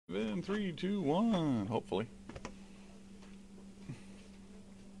In 3, 2, 1, hopefully.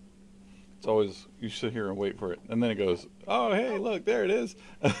 It's always, you sit here and wait for it. And then it goes, oh, hey, look, there it is.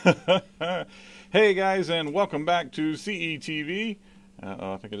 Hey, guys, and welcome back to CETV.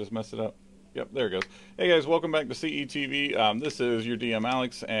 I think I just messed it up. Yep, there it goes. Hey, guys, welcome back to CETV. This is your DM,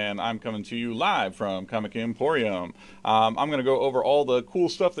 Alex, and I'm coming to you live from Comic Emporium. I'm going to go over all the cool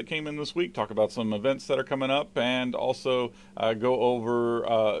stuff that came in this week, talk about some events that are coming up, and also go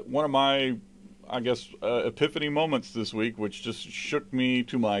over one of my epiphany moments this week, which just shook me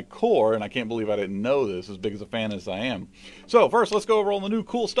to my core, and I can't believe I didn't know this, as big as a fan as I am. So first, let's go over all the new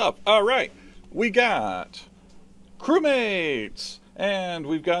cool stuff. All right, we got crewmates, and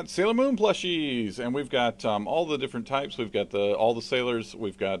we've got Sailor Moon plushies, and we've got all the different types. We've got all the sailors,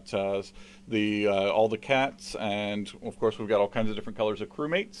 we've got all the cats, and of course we've got all kinds of different colors of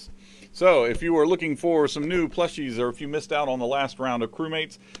crewmates. So if you were looking for some new plushies, or if you missed out on the last round of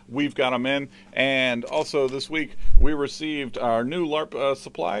crewmates, we've got them in. And also this week we received our new LARP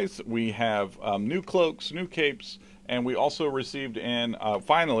supplies. We have new cloaks, new capes, and we also received in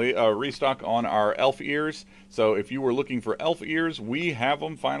finally a restock on our elf ears. So if you were looking for elf ears, we have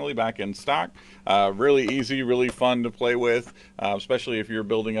them finally back in stock. Really easy, really fun to play with, especially if you're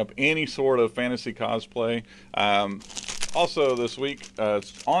building up any sort of fantasy cosplay. Also this week,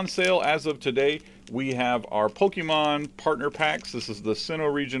 it's on sale as of today. We have our Pokemon partner packs. This is the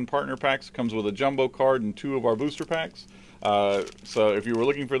Sinnoh region partner packs. It comes with a jumbo card and 2 of our booster packs. So if you were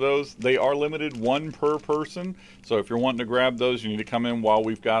looking for those, they are limited, 1 per person. So if you're wanting to grab those, you need to come in while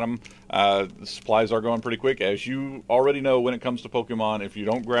we've got them. The supplies are going pretty quick. As you already know, when it comes to Pokemon, if you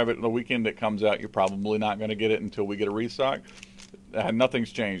don't grab it the weekend it comes out, you're probably not going to get it until we get a restock.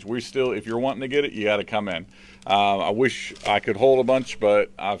 Nothing's changed. We still, if you're wanting to get it, you got to come in. I wish I could hold a bunch,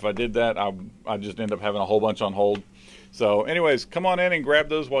 but if I did that, I just end up having a whole bunch on hold. So anyways, come on in and grab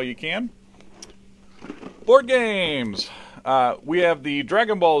those while you can. Board games. We have the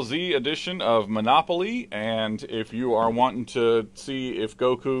Dragon Ball Z edition of Monopoly, and if you are wanting to see if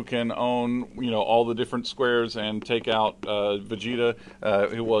Goku can own, all the different squares and take out Vegeta,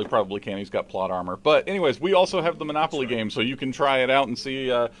 well, he probably can. He's got plot armor. But anyways, we also have the Monopoly game, so you can try it out and see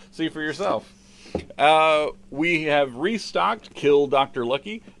for yourself. We have restocked Kill Dr.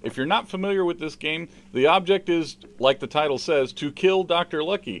 Lucky. If you're not familiar with this game, the object is, like the title says, to kill Dr.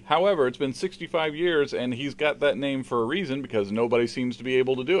 Lucky. However, it's been 65 years and he's got that name for a reason, because nobody seems to be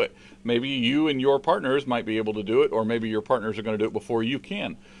able to do it. Maybe you and your partners might be able to do it, or maybe your partners are going to do it before you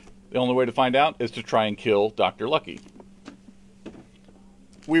can. The only way to find out is to try and kill Dr. Lucky.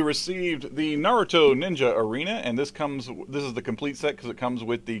 We received the Naruto Ninja Arena, and this is the complete set because it comes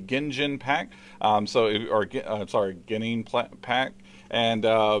with the Genjin pack. Genin pack. And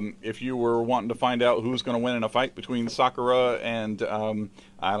if you were wanting to find out who's going to win in a fight between Sakura and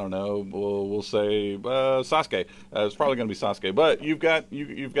I don't know, we'll say Sasuke. It's probably going to be Sasuke, but you've got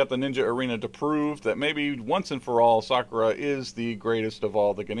the Ninja Arena to prove that maybe once and for all Sakura is the greatest of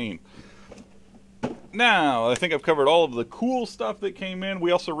all the Genin. Now, I think I've covered all of the cool stuff that came in.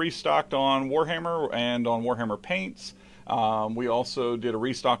 We also restocked on Warhammer and on Warhammer paints. We also did a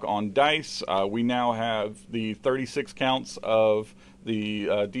restock on dice. We now have the 36 counts of the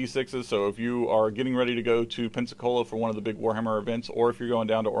D6s. So if you are getting ready to go to Pensacola for one of the big Warhammer events, or if you're going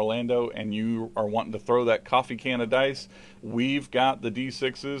down to Orlando and you are wanting to throw that coffee can of dice, we've got the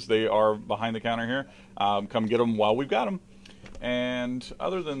D6s. They are behind the counter here. Come get them while we've got them. And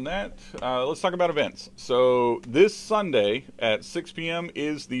other than that, let's talk about events. So this Sunday at 6 p.m.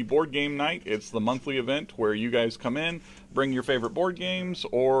 is the board game night. It's the monthly event where you guys come in, bring your favorite board games,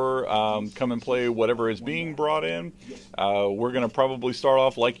 or come and play whatever is being brought in. We're going to probably start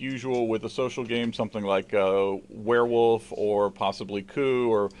off like usual with a social game, something like Werewolf or possibly Coup,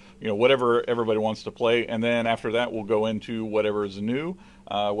 or whatever everybody wants to play. And then after that, we'll go into whatever is new.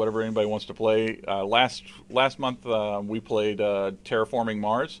 Whatever anybody wants to play. Last month we played Terraforming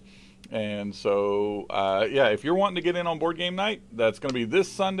Mars, and so yeah, if you're wanting to get in on board game night, that's going to be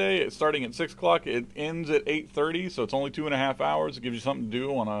this Sunday. It's starting at 6 o'clock. It ends at 8:30, so it's only 2.5 hours. It gives you something to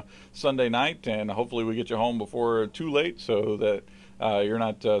do on a Sunday night, and hopefully we get you home before too late, so that you're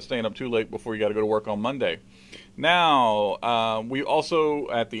not staying up too late before you got to go to work on Monday. Now, we also,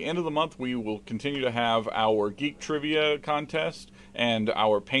 at the end of the month, we will continue to have our Geek Trivia contest and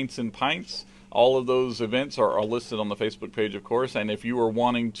our Paints and Pints. All of those events are listed on the Facebook page, of course, and if you are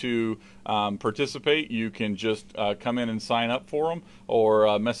wanting to participate, you can just come in and sign up for them,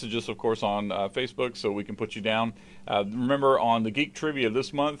 or message us, of course, on Facebook so we can put you down. Remember, on the Geek Trivia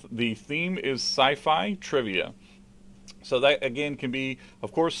this month, the theme is sci-fi trivia. So that, again, can be,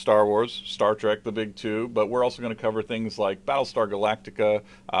 of course, Star Wars, Star Trek, the big two, but we're also going to cover things like Battlestar Galactica,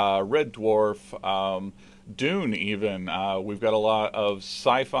 Red Dwarf, Dune even. We've got a lot of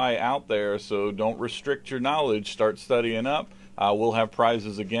sci-fi out there, so don't restrict your knowledge. Start studying up. We'll have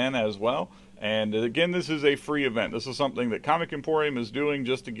prizes again as well. And again, this is a free event. This is something that Comic Emporium is doing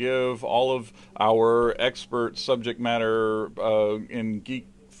just to give all of our expert subject matter in geek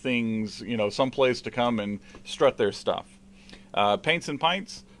things, some place to come and strut their stuff. Paints and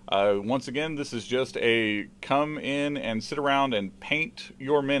Pints, once again, this is just a come in and sit around and paint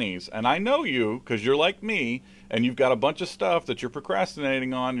your minis. And I know you, because you're like me, and you've got a bunch of stuff that you're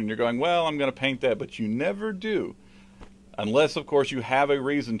procrastinating on, and you're going, well, I'm going to paint that, but you never do. Unless, of course, you have a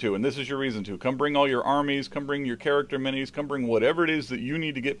reason to, and this is your reason to. Come bring all your armies, come bring your character minis, come bring whatever it is that you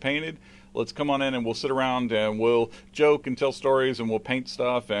need to get painted. Let's come on in and we'll sit around and we'll joke and tell stories and we'll paint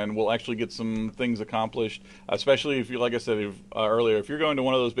stuff and we'll actually get some things accomplished. Especially if you, like I said earlier, if you're going to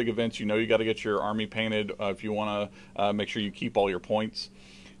one of those big events, you got to get your army painted if you want to make sure you keep all your points.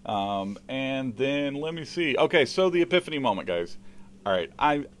 And then let me see. Okay, so the epiphany moment, guys. All right,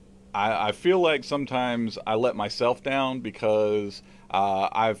 I feel like sometimes I let myself down because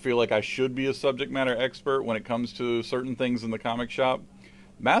I feel like I should be a subject matter expert when it comes to certain things in the comic shop.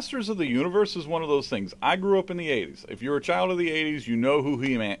 Masters of the Universe is one of those things. I grew up in the 80s. If you're a child of the 80s, you know who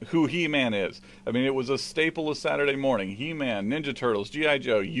He-Man is. I mean, it was a staple of Saturday morning. He-Man, Ninja Turtles, G.I.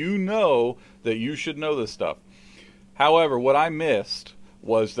 Joe. You know that you should know this stuff. However, what I missed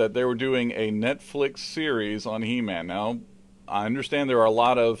was that they were doing a Netflix series on He-Man. Now, I understand there are a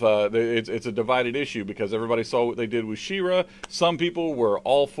lot of, it's a divided issue because everybody saw what they did with She-Ra. Some people were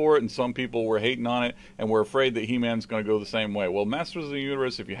all for it and some people were hating on it and were afraid that He-Man's going to go the same way. Well, Masters of the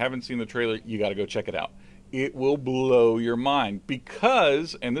Universe, if you haven't seen the trailer, you got to go check it out. It will blow your mind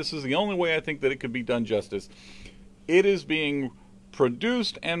because, and this is the only way I think that it could be done justice, it is being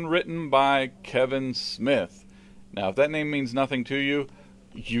produced and written by Kevin Smith. Now, if that name means nothing to you,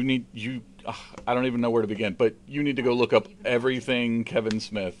 I don't even know where to begin, but you need to go look up everything Kevin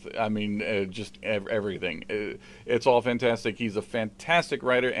Smith. I mean, just everything. It's all fantastic. He's a fantastic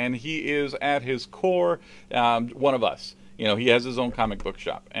writer, and he is, at his core, one of us. He has his own comic book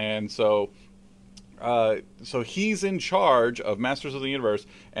shop, and so he's in charge of Masters of the Universe,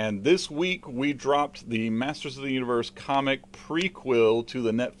 and this week we dropped the Masters of the Universe comic prequel to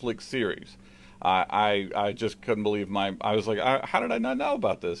the Netflix series. I just couldn't believe I was like, how did I not know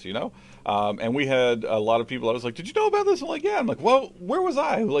about this, And we had a lot of people, I was like, did you know about this? I'm like, yeah. I'm like, well, where was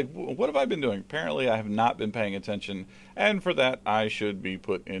I? Like, what have I been doing? Apparently, I have not been paying attention, and for that, I should be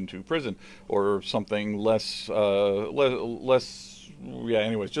put into prison or something less, anyways,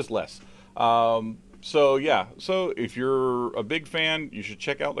 just less. So if you're a big fan, you should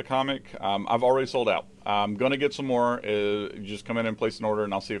check out the comic. I've already sold out. I'm going to get some more. Just come in and place an order,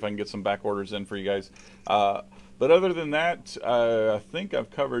 and I'll see if I can get some back orders in for you guys. But other than that, I think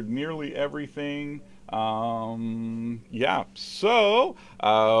I've covered nearly everything. So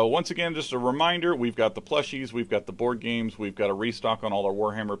once again, just a reminder, we've got the plushies, we've got the board games, we've got a restock on all our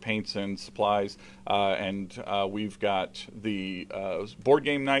Warhammer paints and supplies, and we've got the board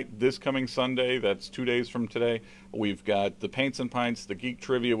game night this coming Sunday. That's 2 days from today. We've got the Paints and Pints, the Geek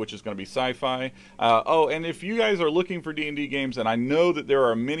Trivia, which is going to be sci-fi. And if you guys are looking for D&D games, and I know that there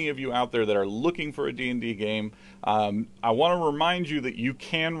are many of you out there that are looking for a D&D game, I want to remind you that you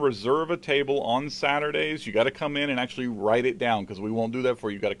can reserve a table on Saturdays. You got to come in and actually write it down, because we won't do that for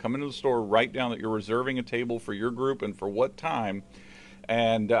you. You got to come into the store, write down that you're reserving a table for your group and for what time,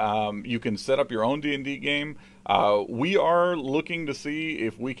 and you can set up your own D&D game. We are looking to see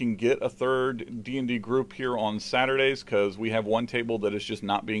if we can get a third D&D group here on Saturdays, because we have one table that is just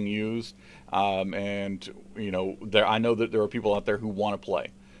not being used, and I know that there are people out there who want to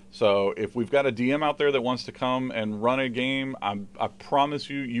play. So if we've got a DM out there that wants to come and run a game, I promise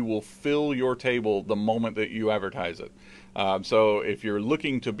you will fill your table the moment that you advertise it. So if you're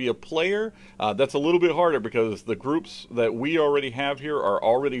looking to be a player, that's a little bit harder because the groups that we already have here are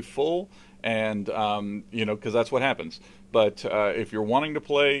already full, and because that's what happens. But if you're wanting to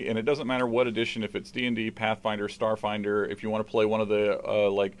play, and it doesn't matter what edition, if it's D&D, Pathfinder, Starfinder, if you want to play one of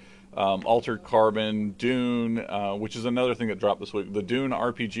the Altered Carbon, Dune, which is another thing that dropped this week. The Dune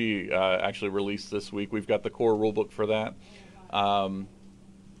RPG actually released this week. We've got the core rulebook for that.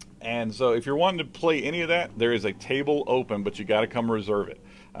 And so if you're wanting to play any of that, there is a table open, but you got to come reserve it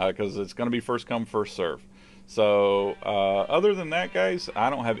because it's going to be first come, first serve. So other than that, guys, I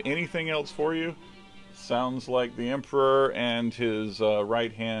don't have anything else for you. sounds like the Emperor and his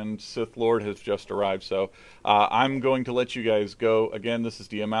right-hand Sith Lord has just arrived. So I'm going to let you guys go. Again, this is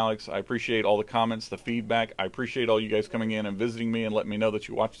DM Alex. I appreciate all the comments, the feedback. I appreciate all you guys coming in and visiting me and letting me know that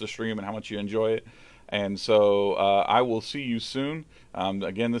you watch the stream and how much you enjoy it. And so I will see you soon.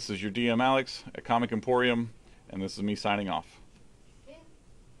 Again, this is your DM Alex at Comic Emporium, and this is me signing off.